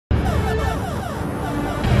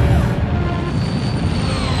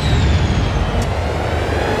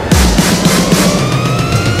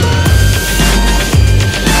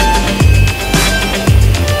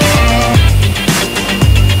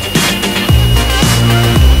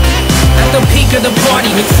of the party,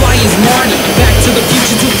 McFly is Marty. Back to the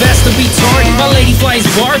future, too fast to be tardy. My lady flies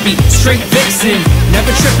Barbie, straight vixen.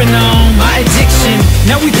 Never tripping on my addiction.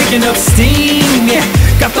 Now we picking up steam, yeah.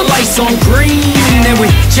 Got the lights on green, and we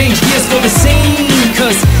change gears for the scene.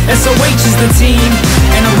 Cause SOH is the team,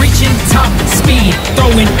 and I'm reaching top speed.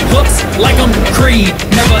 Throwing hooks like I'm Creed.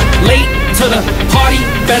 Never late to the party,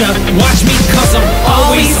 better watch me cause I'm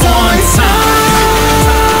always on time.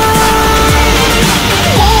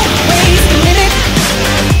 Won't waste a minute,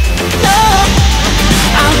 no,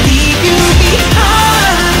 I'll leave you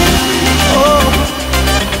behind. Oh,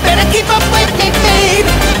 better keep up with me, babe.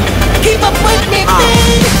 Keep up with me,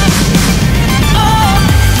 babe.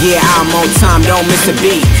 Yeah, I'm on time, don't miss a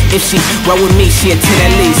beat. If she roll with me, she a 10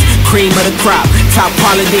 at least. Cream of the crop, top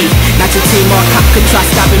quality. Not your team or cop could try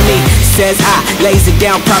stopping me. Says I, lays it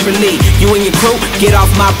down properly. You and your crew, get off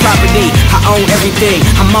my property. I own everything,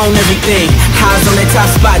 I'm on everything. Highs on that top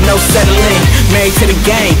spot, no settling. Married to the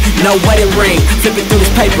game, no wedding ring. Flipping through this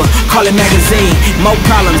paper, call it magazine. More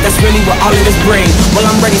problems, that's really what all of this brings. Well,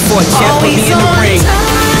 I'm ready for a champ, put me in the ring.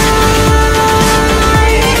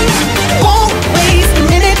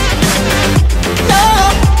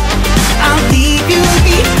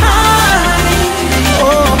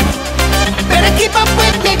 Keep up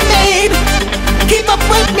with me, babe. Keep up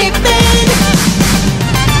with me, babe.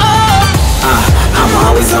 I'm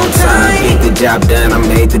always on time. Get the job done, I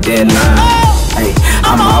made the deadline. Hey,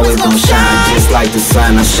 I'm always gonna shine just like the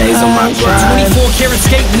sun. I shades on my grind. 24 karat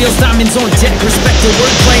skate wheels, diamonds on deck. Respect the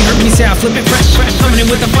wordplay, heard me say I flip it fresh. Coming in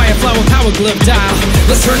with a fire flower power glove dial.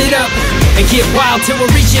 Let's turn it up and get wild till we're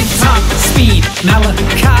reaching top speed.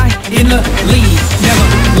 Malachi in the lead, never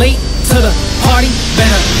late to the party,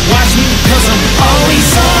 better watch me cause I'm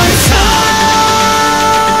always on time.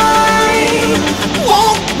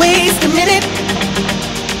 Won't waste a minute,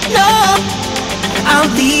 no, I'll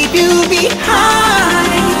leave you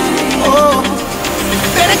behind. Oh,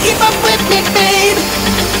 better keep up with me, babe.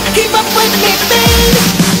 Keep up with me, babe.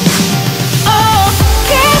 Oh,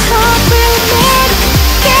 keep up with me.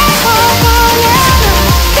 Keep up forever.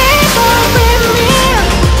 Keep up with me.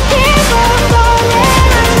 Keep up forever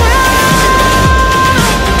now.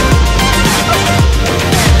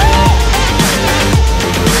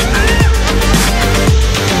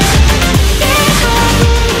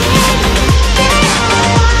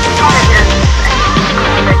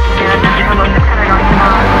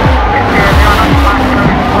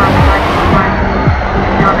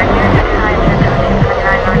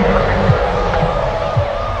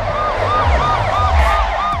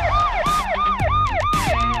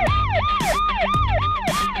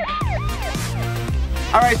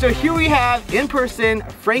 Alright, so here we have, in person,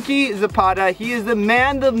 Frankie Zapata. He is the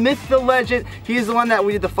man, the myth, the legend. He is the one that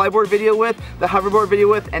we did the flyboard video with, the hoverboard video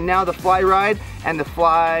with, and now the fly ride and the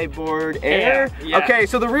flyboard air. Yeah. Okay,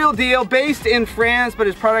 so the real deal, based in France, but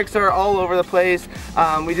his products are all over the place.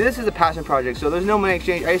 We did this as a passion project, so there's no money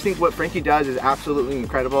exchange. I just think what Frankie does is absolutely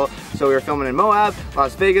incredible. So we were filming in Moab,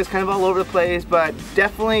 Las Vegas, kind of all over the place, but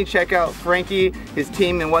definitely check out Frankie, his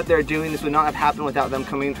team, and what they're doing. This would not have happened without them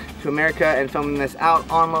coming to America and filming this out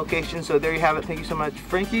on location. So there you have it. Thank you so much,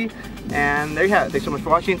 Frankie. And there you have it. Thanks so much for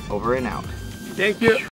watching. Over and out. Thank you.